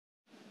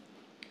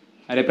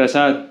అరే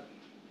ప్రసాద్,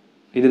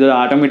 ఇది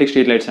automatic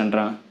street lights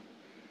అంటారా?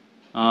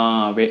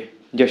 అవే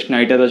జస్ట్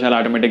నైట్ ఏదో చాలా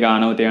ఆటోమేటిక్గా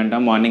ఆన్ అవుతాయి అంట,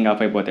 మార్నింగ్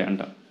ఆఫ్ అయిపోతాయి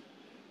అంట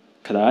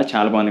కదా.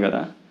 చాలా బాగుంది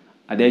కదా.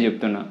 అదే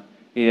చెప్తున్నా,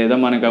 ఇదేదో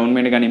మన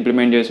గవర్నమెంట్ కానీ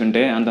ఇంప్లిమెంట్ చేసి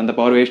ఉంటే అంతంత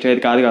పవర్ వేస్ట్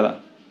అయ్యేది కాదు కదా.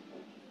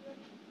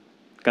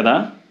 కదా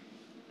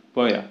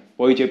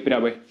పోయి చెప్పిరా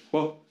పోయి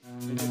పో.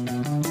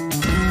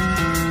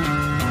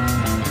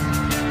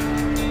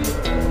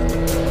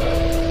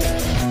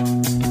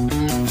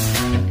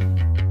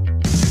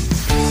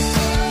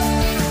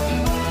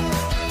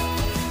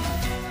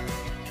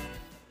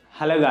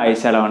 హలో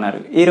గాయ్స్, ఎలా ఉన్నారు?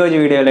 ఈరోజు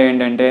వీడియోలో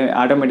ఏంటంటే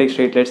ఆటోమేటిక్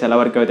స్ట్రీట్ లైట్స్ ఎలా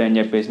వర్క్ అవుతాయని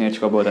చెప్పేసి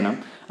నేర్చుకోబోతున్నాం.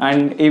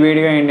 అండ్ ఈ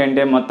వీడియో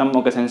ఏంటంటే మొత్తం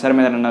ఒక సెన్సార్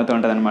మీద రన్ అవుతూ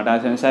ఉంటుంది అనమాట. ఆ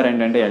సెన్సార్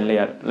ఏంటంటే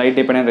ఎల్డిఆర్, లైట్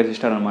డిపెండెంట్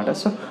రెసిస్టర్ అనమాట.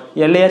 సో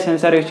ఎల్డిఆర్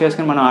సెన్సార్ యూస్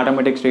చేసుకుని మనం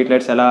ఆటోమేటిక్ స్ట్రీట్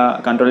లైట్స్ ఎలా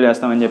కంట్రోల్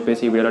చేస్తామని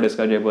చెప్పేసి ఈ వీడియోలో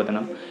డిస్కస్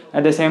చేయబోతున్నాం.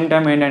 అట్ ద సేమ్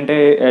టైం ఏంటంటే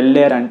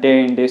ఎల్డిఆర్ అంటే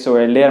ఏంటి, సో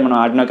ఎల్డిఆర్ మనం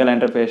ఆర్డినోకి ఎలా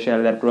ఇంటర్ఫేస్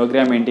చేయాలి, దాని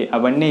ప్రోగ్రామ్ ఏంటి,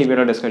 అవన్నీ ఈ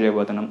వీడియో డిస్కస్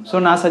చేయబోతున్నాం.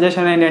 సో నా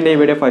సజెషన్ ఏంటంటే ఈ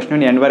వీడియో ఫస్ట్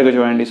నుండి ఎండ్ వరకు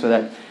చూడండి, సో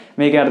దట్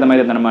మీకే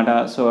అర్థమవుతుంది అనమాట.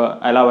 సో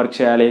ఎలా వర్క్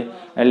చేయాలి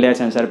ఎల్డిఆర్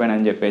సెన్సార్ పైన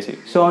అని చెప్పేసి.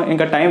 సో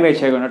ఇంకా టైం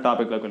వేస్ట్ చేయకుండా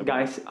టాపిక్లోకి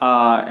గాయ్స్.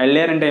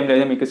 ఎల్డిఆర్ అంటే ఏం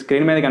లేదు, మీకు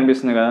స్క్రీన్ మీద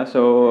కనిపిస్తుంది కదా.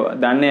 సో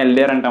దాన్ని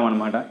ఎల్డిఆర్ అంటాం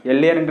అనమాట.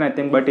 ఎల్డిఆర్ అంటే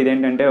నథింగ్ బట్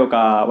ఇదేంటంటే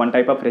వన్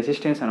టైప్ ఆఫ్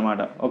రెసిస్టెన్స్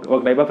అనమాట,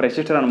 ఒక టైప్ ఆఫ్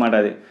రెసిస్టర్ అనమాట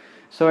అది.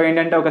 సో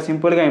ఏంటంటే ఒక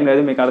సింపుల్గా ఏం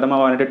లేదు, మీకు అర్థం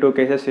అవ్వాలంటే 2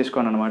 కేసెస్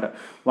తీసుకోను అనమాట.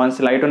 వన్స్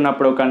లైట్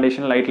ఉన్నప్పుడు ఒక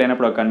కండిషన్, లైట్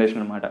లేనప్పుడు ఒక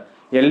కండిషన్ అనమాట.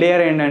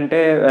 ఎల్డిఆర్ ఏంటంటే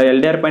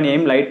ఎల్డిఆర్ పైన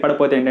ఏం లైట్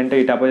పడిపోతే ఏంటంటే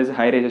ఇట్ అపోజిట్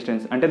హై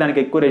రెసిస్టెన్స్, అంటే దానికి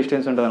ఎక్కువ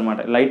రెసిస్టెన్స్ ఉంటుంది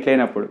అనమాట లైట్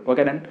లేనప్పుడు.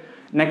 Okay done.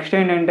 నెక్స్ట్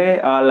ఏంటంటే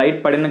లైట్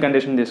పడిన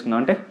కండిషన్ తీసుకుందాం.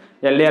 అంటే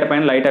ఎల్డిఆర్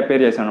పైన లైట్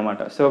అపేర్ చేసాం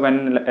అనమాట. సో వెన్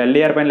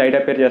ఎల్డిఆర్ పైన లైట్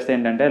అపేర్ చేస్తే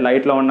ఏంటంటే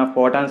లైట్లో ఉన్న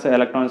ఫోటాన్స్,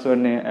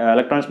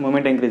 ఎలక్ట్రాన్స్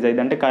మూవ్మెంట్ ఇంక్రీజ్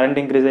అయ్యింది. అంటే కరెంట్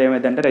ఇంక్రీజ్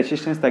అయ్యేదంటే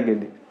రెసిస్టెన్స్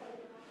తగ్గిద్ది.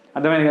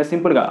 అర్థమైంది కదా,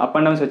 సింపుల్గా అప్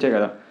అండ్ డౌన్స్ వచ్చాయి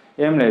కదా.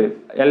 ఏం లేదు,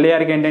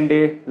 ఎల్డిఆర్కి ఏంటంటే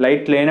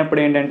లైట్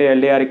లేనప్పుడు ఏంటంటే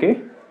ఎల్డిఆర్కి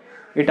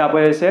ఇట్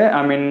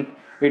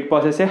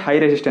పాసెస్ హై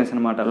రెసిస్టెన్స్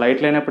అనమాట.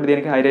 లైట్ లేనప్పుడు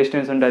దీనికి హై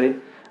రెసిస్టెన్స్ ఉంటుంది.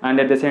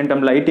 And at the same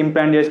time light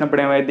implant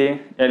చేసినప్పుడు ఏమైంది,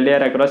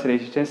 ఎల్డిఆర్ అక్రాస్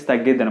రెసిస్టెన్స్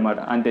తగ్గిద్ది అనమాట.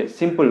 అంతే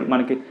సింపుల్.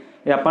 మనకి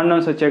ఈ అప్ అండ్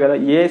డౌన్స్ వచ్చాయి కదా,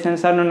 ఏ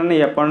సెన్సార్ నుండి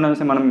ఈ అప్ అండ్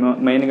డౌన్స్ మనం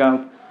మెయిన్గా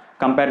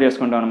కంపేర్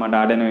చేసుకుంటాం అనమాట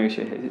ఆర్డినో యూజ్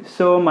చేసేసి.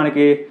 సో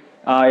మనకి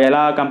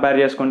ఎలా కంపేర్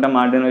చేసుకుంటాం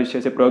ఆర్డినో యూజ్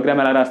చేసి,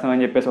 ప్రోగ్రామ్ ఎలా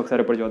రాస్తామని చెప్పేసి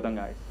ఒకసారి ఇప్పుడు చూద్దాం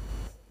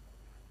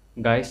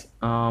గాయస్.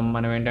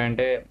 మనం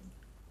ఏంటంటే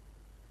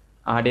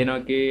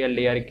ఆర్డినోకి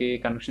ఎల్డిఆర్కి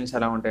కనెక్షన్స్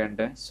ఎలా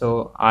ఉంటాయంటే, సో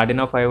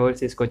ఆర్డినో 5 volts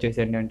తీసుకొచ్చేసి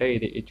ఏంటంటే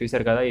ఇది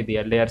చూసారు కదా, ఇది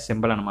ఎల్డిఆర్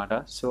సింబల్ అనమాట.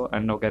 సో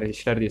అండ్ ఒక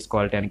రెసిస్టర్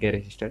తీసుకోవాలి, 10K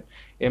రెసిస్టర్.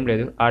 ఏం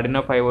లేదు,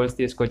 ఆర్డినో 5 volts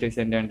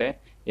తీసుకొచ్చేసి ఏంటంటే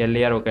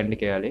ఎల్డిఆర్ ఒక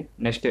ఎండ్కి వేయాలి.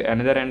 Next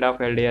another end of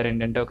LDR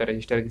ఏంటంటే ఒక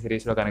రెసిస్టర్కి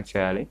సిరీస్లో కనెక్ట్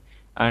చేయాలి.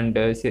 అండ్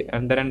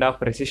అందర్ ఎండ్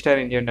ఆఫ్ రెసిస్టర్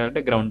ఏం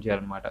చేయాలంటే గ్రౌండ్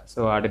చేయాలన్నమాట. సో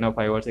ఆర్డినో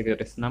 5 volts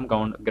ఇక్కడ ఇస్తున్నాం,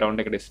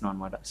 గ్రౌండ్ ఇక్కడ ఇస్తున్నాం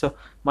అనమాట. సో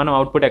మనం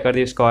అవుట్పుట్ ఎక్కడ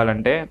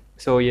తీసుకోవాలంటే,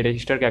 సో ఈ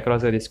రెసిస్టర్కి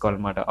అక్రాస్గా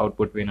తీసుకోవాలన్నమాట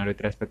అవుట్పుట్ వినర్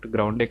విత్ రెస్పెక్ట్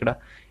గ్రౌండ్.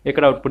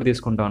 ఇక్కడ అవుట్పుట్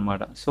తీసుకుంటాం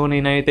అనమాట. సో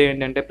నేనైతే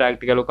ఏంటంటే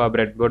ప్రాక్టికల్ ఒక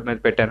బ్రెడ్ బోర్డ్ మీద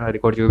పెట్టాను,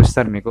 అది కూడా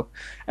చూపిస్తాను మీకు.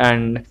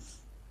 అండ్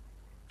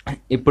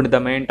ఇప్పుడు ద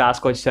మెయిన్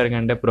టాస్క్ వచ్చేసరికి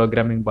అంటే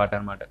ప్రోగ్రామింగ్ పార్ట్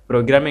అనమాట.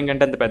 ప్రోగ్రామింగ్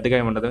అంటే అంత పెద్దగా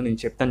ఏమి ఉండదు, నేను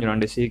చెప్తాను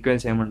చూడండి.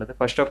 సీక్వెన్స్ ఏముండదు.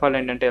 ఫస్ట్ ఆఫ్ ఆల్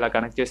ఏంటంటే ఇలా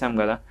కనెక్ట్ చేసాం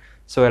కదా.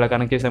 సో ఇలా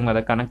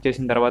కనెక్ట్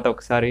చేసిన తర్వాత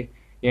ఒకసారి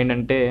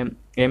ఏంటంటే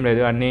ఏం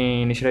లేదు, అన్నీ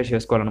ఇనిషియలైజ్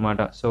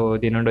చేసుకోవాలన్నమాట. సో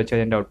దీని నుండి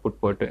వచ్చేది ఏంటి output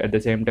port. At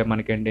the same time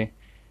మనకేంటి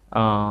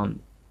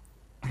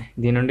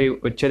దీని నుండి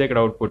వచ్చేది ఇక్కడ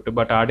అవుట్పుట్.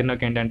 బట్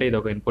ఆర్డినోకి ఏంటంటే ఇది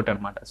ఒక ఇన్పుట్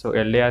అనమాట. సో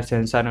ఎల్డిఆర్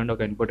సెన్సార్ నుండి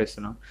ఒక ఇన్పుట్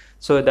ఇస్తున్నాం.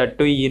 సో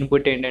దట్ ఈ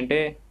ఇన్పుట్ ఏంటంటే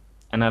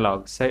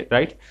అనలాగ్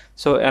రైట్.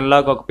 సో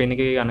అనలాగ్ ఒక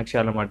పిన్కి కనెక్ట్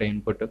చేయాలన్నమాట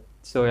ఇన్పుట్.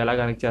 సో ఎలా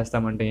కనెక్ట్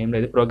చేస్తామంటే ఏం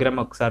లేదు, ప్రోగ్రామ్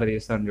ఒకసారి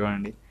తీస్తాను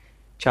చూడండి.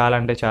 చాలా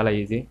అంటే చాలా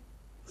ఈజీ,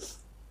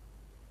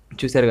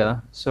 చూసారు కదా.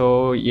 సో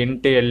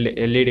ఇంటి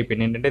ఎల్ఈడి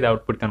పిన్ ఏంటంటే ఇది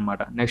అవుట్పుట్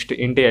అనమాట. నెక్స్ట్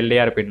ఇంటి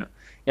ఎల్డిఆర్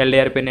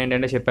పిన్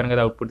ఏంటంటే చెప్పాను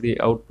కదా,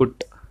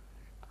 అవుట్పుట్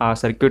ఆ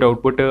సర్క్యూట్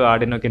అవుట్పుట్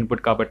ఆర్డినోకి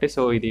ఇన్పుట్ కాబట్టి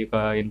సో ఇది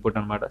ఒక ఇన్పుట్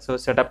అనమాట. సో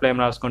సెటప్లో ఏం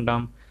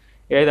రాసుకుంటాం,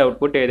 ఏది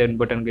అవుట్పుట్ ఏది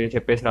ఇన్పుట్ అని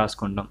చెప్పేసి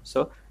రాసుకుంటాం.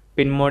 So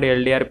pin mode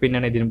LDR pin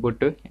అనేది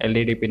ఇన్పుట్,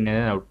 ఎల్ఈడి పిన్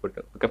అనేది output.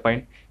 Okay fine.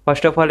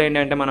 First of all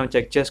ఏంటంటే మనం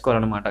చెక్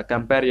చేసుకోవాలన్నమాట,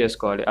 కంపేర్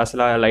చేసుకోవాలి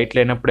అసలు లైట్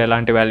లేనప్పుడు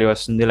ఎలాంటి వాల్యూ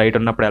వస్తుంది, లైట్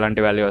ఉన్నప్పుడు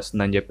ఎలాంటి వాల్యూ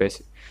వస్తుంది అని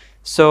చెప్పేసి.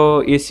 సో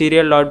ఈ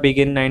serial dot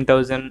begin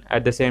 9000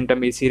 at the same time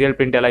ఈ సీరియల్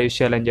ప్రింట్ ఎలా యూస్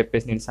చేయాలని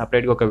చెప్పేసి నేను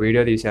సపరేట్గా ఒక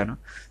వీడియో తీశాను.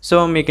 సో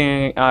మీకు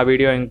ఆ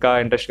వీడియో ఇంకా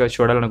ఇంట్రెస్ట్గా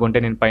చూడాలనుకుంటే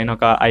నేను పైన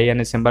ఒక ఐ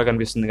అనే సింబల్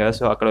కనిపిస్తుంది కదా,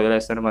 సో అక్కడ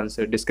వదిలేస్తాను. వన్స్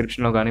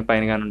డిస్క్రిప్షన్లో కానీ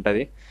పైన కానీ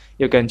ఉంటుంది,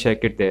 you can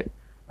check it there.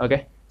 Okay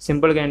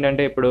సింపుల్గా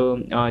ఏంటంటే ఇప్పుడు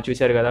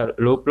చూశారు కదా,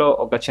 లూప్లో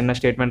ఒక చిన్న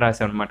స్టేట్మెంట్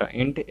రాసాం అనమాట.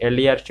 ఇంట్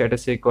LDR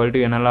status equal to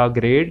analogue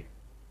read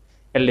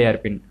LDR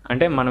pin.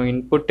 అంటే మనం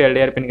ఇన్పుట్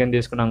ఎల్డిఆర్ పిన్ కింద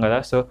తీసుకున్నాం కదా,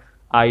 సో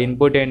ఆ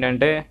ఇన్పుట్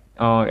ఏంటంటే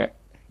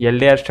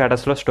ఎల్డిఆర్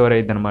స్టేటస్లో స్టోర్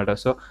అయ్యింది అనమాట.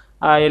 సో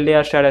ఆ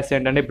ఎల్డిఆర్ స్టేటస్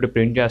ఏంటంటే ఇప్పుడు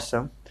ప్రింట్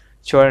చేస్తాం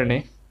చూడండి.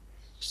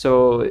 సో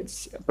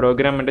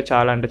ప్రోగ్రామ్ అంటే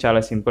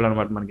చాలా సింపుల్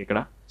అనమాట మనకి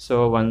ఇక్కడ. సో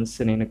వన్స్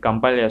నేను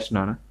కంపైల్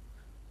చేస్తున్నాను.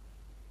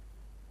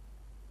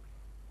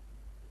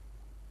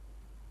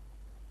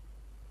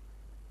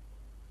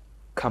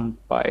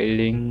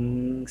 Compiling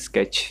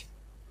sketch,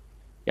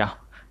 yeah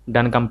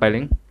done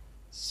compiling.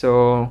 So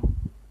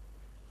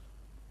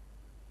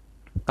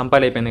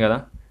compile అయిపోయింది కదా.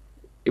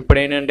 ఇప్పుడు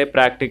ఏంటంటే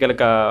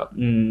ప్రాక్టికల్గా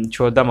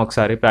చూద్దాం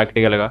ఒకసారి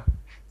ప్రాక్టికల్గా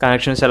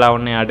కనెక్షన్స్ ఎలా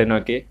ఉన్నాయి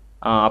ఆర్డినోకి.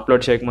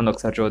 అప్లోడ్ చేయకముందు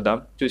ఒకసారి చూద్దాం.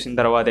 చూసిన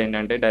తర్వాత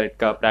ఏంటంటే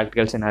డైరెక్ట్గా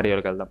ప్రాక్టికల్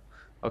సినారియోకి వెళ్దాం.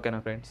 ఓకేనా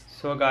ఫ్రెండ్స్?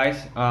 సో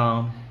గాయస్,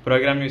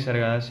 ప్రోగ్రామ్ చూసారు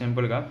కదా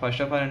సింపుల్గా.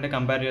 ఫస్ట్ ఆఫ్ ఆల్ అంటే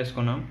కంపేర్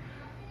చేసుకున్నాం.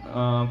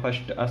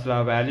 ఫస్ట్ అసలు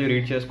ఆ వాల్యూ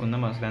రీడ్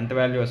చేసుకుందాం, అసలు ఎంత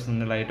వాల్యూ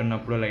వస్తుంది లైట్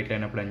ఉన్నప్పుడు లైట్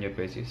లేనప్పుడు అని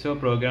చెప్పేసి. సో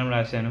ప్రోగ్రామ్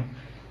రాశాను,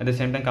 at the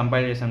same time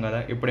compile చేసాం కదా.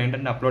 ఇప్పుడు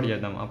ఏంటంటే అప్లోడ్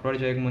చేద్దాం. అప్లోడ్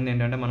చేయకముందు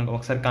ఏంటంటే మనకు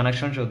ఒకసారి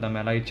కనెక్షన్ చూద్దాం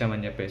ఎలా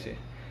ఇచ్చామని చెప్పేసి.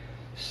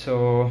 So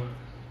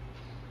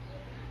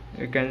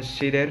you can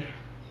see there,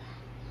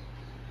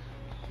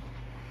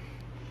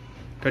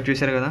 ఇక్కడ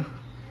చూసారు కదా.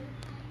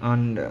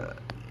 అండ్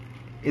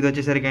ఇది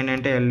వచ్చేసరికి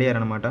ఏంటంటే LDR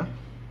అనమాట.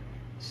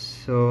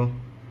 So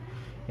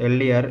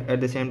LDR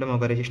at the same time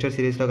ఒక రెసిస్టర్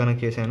సిరీస్లో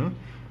కనెక్ట్ చేశాను.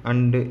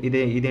 అండ్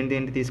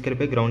ఇదేంటి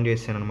తీసుకెళ్ళిపోయి గ్రౌండ్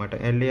చేశాను అనమాట.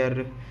 LDR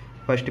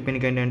ఫస్ట్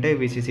పిన్కి ఏంటంటే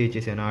VCC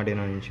ఇచ్చేసాను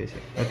ఆర్డినో నుంచి.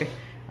 ఓకే.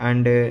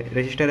 అండ్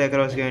రెసిస్టర్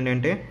అక్రాస్గా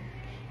ఏంటంటే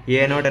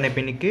A0 అనే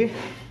పిన్కి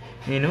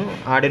నేను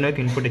ఆర్డినోకి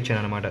ఇన్పుట్ ఇచ్చాను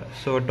అనమాట.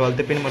 సో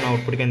 12th పిన్ మనం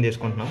అవుట్పుట్ కింద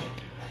తీసుకుంటున్నాం.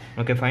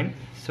 Okay fine.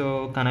 సో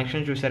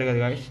కనెక్షన్ చూసారు కదా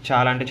గాయ్స్,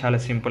 చాలా అంటే చాలా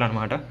సింపుల్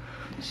అనమాట.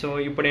 సో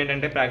ఇప్పుడు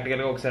ఏంటంటే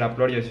ప్రాక్టికల్గా ఒకసారి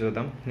అప్లోడ్ చేసి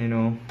చూద్దాం. నేను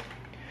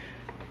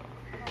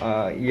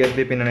USB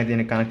పిన్ అనేది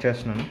దీన్ని కనెక్ట్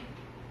చేస్తున్నాను.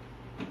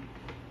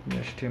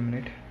 Just a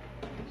minute.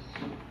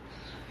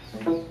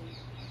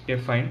 Okay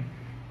fine,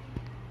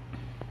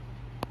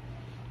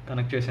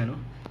 connect చేశాను.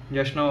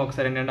 జస్ట్ నో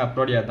ఒకసారి ఏంటంటే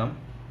అప్లోడ్ చేద్దాం.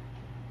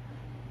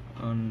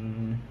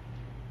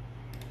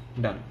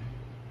 Done.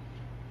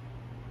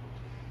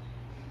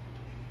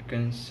 You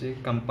can see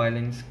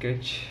compiling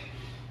sketch.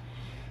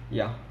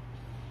 Yeah,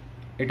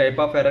 ఈ టైప్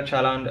ఆఫ్ ఎర్రర్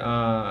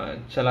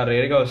చాలా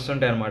రేర్గా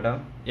వస్తుంటాయి అనమాట.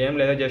 ఏం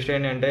లేదు, జస్ట్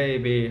ఏంటంటే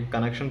ఇవి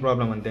కనెక్షన్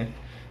ప్రాబ్లం అంతే.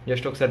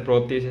 జస్ట్ ఒకసారి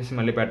ప్రోబ్ తీసేసి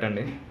మళ్ళీ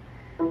పెట్టండి.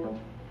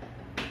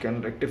 Can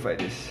rectify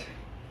this.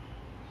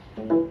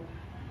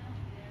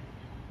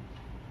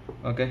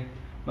 ఓకే,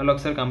 మళ్ళీ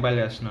ఒకసారి కంపైల్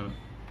చేస్తున్నాను.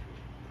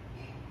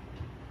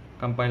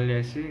 కంపైల్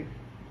చేసి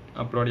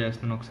అప్లోడ్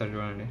చేస్తున్నాను, ఒకసారి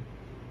చూడండి.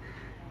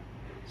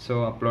 So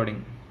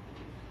uploading.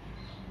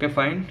 Okay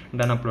fine,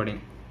 done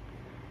uploading.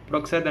 ఇప్పుడు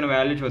ఒకసారి దాని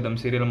వాల్యూ చూద్దాం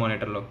serial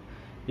మానిటర్లో.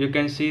 You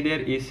can see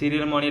there ఈ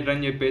సీరియల్ మానిటర్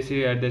అని చెప్పేసి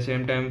at the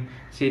same time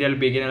serial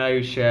begin ఎలా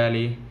యూజ్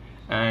చేయాలి.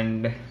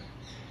 అండ్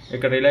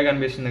ఇక్కడ రిలే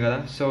కనిపిస్తుంది కదా.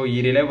 సో ఈ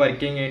రిలే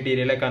వర్కింగ్ ఏంటి, ఈ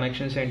రిలే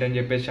కనెక్షన్స్ ఏంటి అని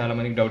చెప్పేసి చాలా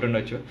మందికి డౌట్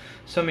ఉండొచ్చు.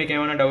 సో మీకు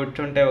ఏమైనా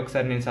డౌట్స్ ఉంటే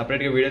ఒకసారి నేను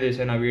సపరేట్గా వీడియో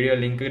తీసాను, ఆ వీడియో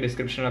లింక్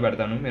డిస్క్రిప్షన్లో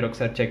పెడతాను, మీరు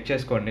ఒకసారి చెక్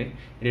చేసుకోండి.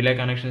 Relay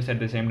connections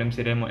at the same time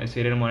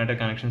serial monitor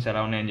connections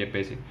ఎలా ఉన్నాయని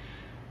చెప్పేసి.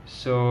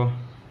 సో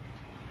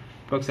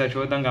ఇప్పుడు ఒకసారి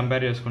చూద్దాం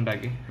కంపేర్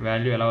చేసుకుంటాకి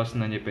వాల్యూ ఎలా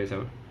వస్తుందని చెప్పేసి.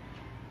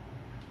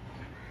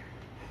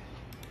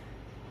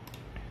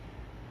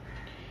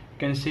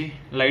 కెన్ సీ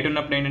లైట్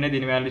ఉన్నప్పుడు ఏంటంటే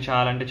దీని వాల్యూ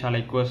చాలా అంటే చాలా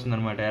ఎక్కువ వస్తుంది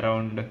అనమాట.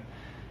 అరౌండ్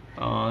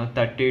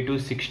 30 to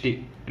 60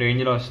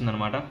 రేంజ్లో వస్తుంది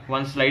అనమాట.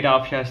 వన్స్ లైట్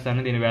ఆఫ్ చేస్తాను,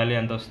 దీని వాల్యూ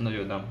ఎంత వస్తుందో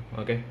చూద్దాం.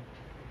 Okay,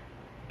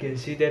 can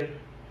see there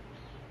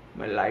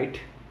my light.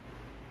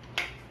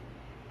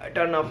 I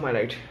turn off my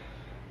light.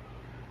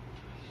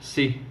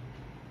 C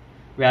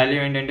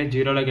value ఏంటంటే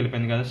 0లోకి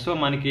వెళ్ళిపోయింది కదా. సో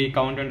మనకి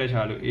కౌంట్ ఉంటే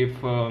చాలు. ఇఫ్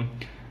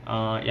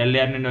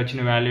LDR నుండి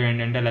వచ్చిన వాల్యూ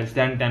ఏంటంటే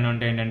 <10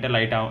 ఉంటే ఏంటంటే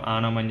లైట్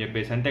ఆన్ అవ్వమని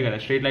చెప్పేసి, అంతే కదా.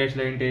 స్ట్రీట్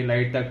లైట్స్లో ఏంటి,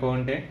 లైట్ తక్కువ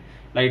ఉంటే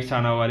లైట్స్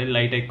ఆన్ అవ్వాలి,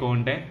 లైట్ ఎక్కువ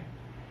ఉంటే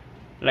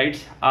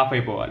లైట్స్ ఆఫ్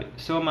అయిపోవాలి.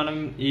 సో మనం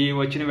ఈ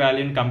వచ్చిన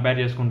వాల్యూని కంపేర్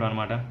చేసుకుంటాం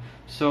అనమాట.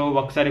 సో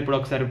ఇప్పుడు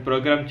ఒకసారి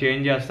ప్రోగ్రామ్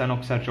చేంజ్ చేస్తాను,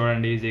 ఒకసారి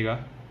చూడండి ఈజీగా.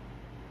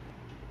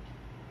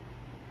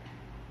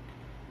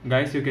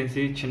 గైస్ యూ కెన్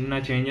సీ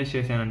చిన్న చేంజెస్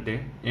చేశానంటే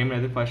ఏం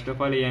లేదు. ఫస్ట్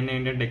ఆఫ్ ఆల్ ఇవన్నీ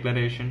ఏంటంటే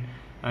డిక్లరేషన్,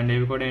 అండ్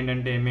ఇవి కూడా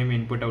ఏంటంటే ఏమేమి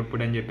ఇన్పుట్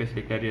అవుట్పుట్ అని చెప్పేసి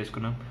డిక్లేర్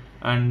చేసుకున్నాం.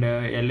 అండ్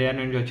LDR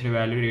నుంచి వచ్చిన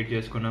వాల్యూ రీడ్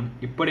చేసుకున్నాం.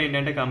 ఇప్పుడు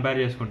ఏంటంటే కంపేర్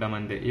చేసుకుంటాం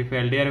అంతే. ఇఫ్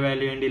LDR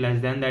వాల్యూ ఏంటి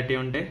 <30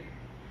 ఉంటే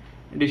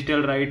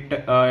డిజిటల్ రైట్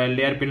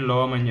LDR పిన్ లో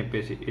అని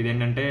చెప్పేసి.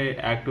 ఇదేంటంటే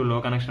యాక్టివ్ లో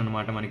కనెక్షన్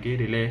అనమాట. మనకి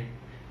రిలే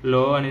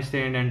లో అనిస్తే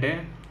ఏంటంటే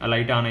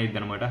లైట్ ఆన్ అయ్యిద్ది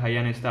అనమాట, హై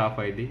అనిస్తే ఆఫ్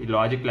అయ్యిద్ది. ఈ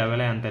లాజిక్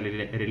లెవెలే అంత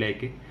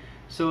రిలేకి.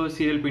 సో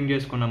సీరియల్ పిన్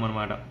చేసుకున్నాం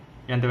అనమాట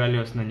ఎంత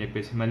వాల్యూ వస్తుందని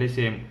చెప్పేసి. మళ్ళీ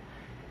సేమ్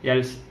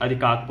ఎల్స్ అది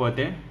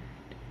కాకపోతే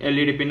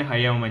LED పిన్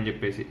హై అవ్వమని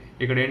చెప్పేసి.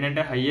 ఇక్కడ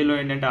ఏంటంటే హైలో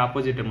ఏంటంటే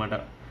ఆపోజిట్ అనమాట,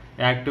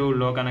 యాక్టివ్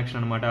లో కనెక్షన్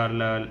అనమాట,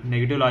 అలా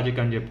నెగిటివ్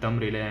లాజిక్ అని చెప్తాం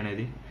రిలే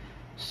అనేది.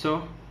 సో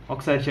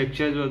ఒకసారి చెక్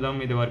చేసి చూద్దాం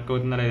ఇది వర్క్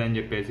అవుతుందా లేదని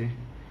చెప్పేసి.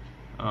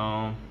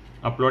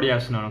 అప్లోడ్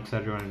చేస్తున్నాను,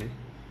 ఒకసారి చూడండి.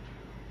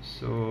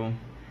 So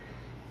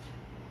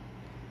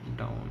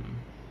down,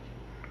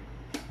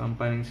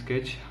 compiling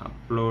sketch,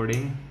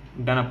 uploading,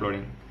 done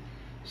uploading.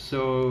 So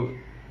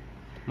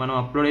మనం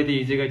అప్లోడ్ అయితే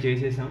ఈజీగా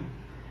చేసేసాం.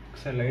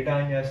 ఒకసారి లైట్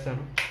ఆన్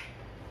చేస్తాను.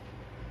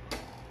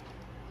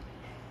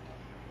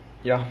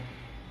 యా,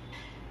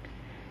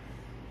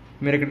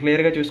 మీరు ఇక్కడ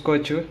క్లియర్గా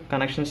చూసుకోవచ్చు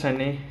కనెక్షన్స్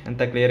అన్నీ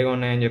ఎంత క్లియర్గా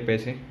ఉన్నాయని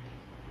చెప్పేసి.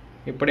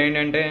 ఇప్పుడు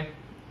ఏంటంటే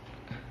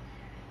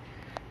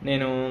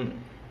నేను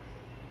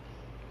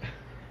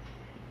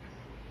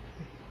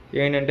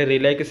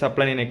రిలేకి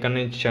సప్లై నేను ఎక్కడి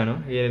నుంచి ఇచ్చాను,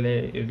 ఈ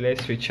రిలే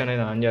స్విచ్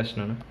అనేది ఆన్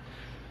చేస్తున్నాను.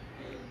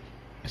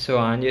 సో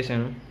ఆన్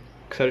చేశాను,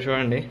 ఒకసారి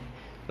చూడండి.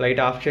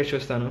 లైట్ ఆఫ్ చేసి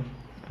చూస్తాను,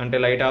 అంటే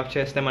లైట్ ఆఫ్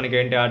చేస్తే మనకి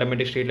ఏంటి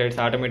ఆటోమేటిక్ స్ట్రీట్ లైట్స్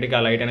ఆటోమేటిక్గా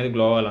ఆ లైట్ అనేది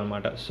గ్లో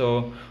అవ్వాలన్నమాట. సో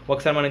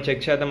ఒకసారి మనం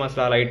చెక్ చేద్దాం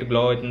అసలు ఆ లైట్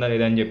గ్లో అవుతుందా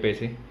లేదా అని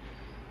చెప్పేసి.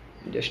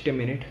 Just a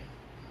minute.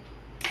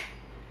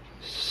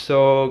 So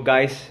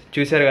guys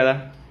చూసారు కదా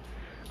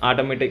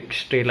ఆటోమేటిక్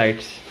స్ట్రీట్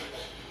లైట్స్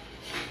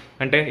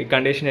అంటే ఈ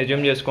కండిషన్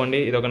అజ్యూమ్ చేసుకోండి,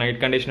 ఇది ఒక నైట్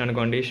కండిషన్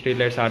అనుకోండి, స్ట్రీట్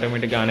లైట్స్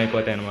ఆటోమేటిక్గా ఆన్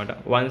అయిపోతాయి అనమాట.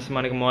 వన్స్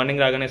మనకి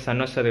మార్నింగ్ రాగానే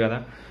సన్ వస్తుంది కదా,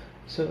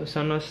 సో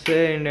సన్ వస్తే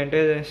ఏంటంటే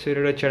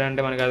సూర్యుడు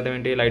వచ్చాడంటే మనకు అర్థం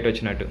ఏంటి, లైట్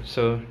వచ్చినట్టు.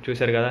 సో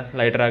చూసారు కదా,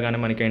 లైట్ రాగానే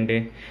మనకేంటి,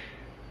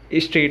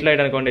 ఈ స్ట్రీట్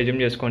లైట్ అనుకోండి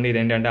అజ్యూమ్ చేసుకోండి,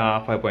 ఇదేంటంటే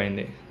ఆఫ్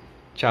అయిపోయింది.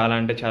 చాలా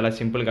అంటే చాలా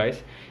సింపుల్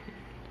గాయ్స్,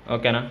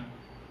 ఓకేనా?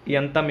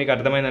 ఇదంతా మీకు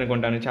అర్థమైంది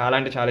అనుకుంటాను. చాలా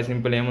అంటే చాలా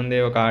సింపుల్, ఏముంది,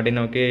 ఒక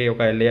ఆర్డినోకి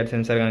ఒక LDR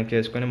సెన్సార్ కనెక్ట్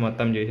చేసుకొని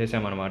మొత్తం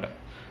చేసేసామన్నమాట.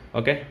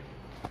 Okay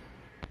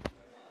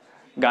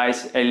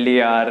guys,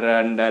 LDR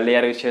and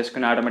LDR use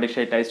చేసుకుని ఆటోమేటిక్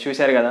స్ట్రీట్ లైట్స్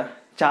చూశారు కదా,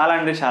 చాలా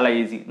అంటే చాలా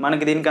ఈజీ.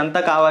 మనకి దీనికి అంతా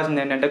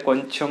కావాల్సింది ఏంటంటే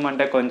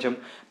కొంచెం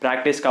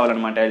ప్రాక్టీస్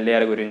కావాలన్నమాట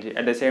LDR గురించి.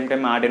 At the same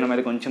time Arduino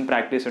మీద కొంచెం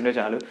ప్రాక్టీస్ ఉంటే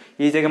చాలు,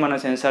 ఈజీగా మనం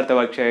సెన్సార్తో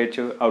వర్క్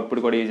చేయొచ్చు,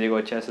 అవుట్పుట్ కూడా ఈజీగా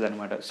వచ్చేస్తుంది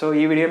అనమాట. సో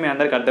ఈ వీడియో మీ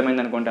అందరికి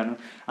అర్థమైంది అనుకుంటాను.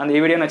 అండ్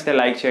ఈ వీడియో నచ్చితే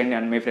లైక్ చేయండి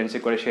అండ్ మీ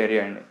ఫ్రెండ్స్కి కూడా షేర్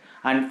చేయండి.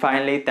 And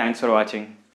finally thanks for watching.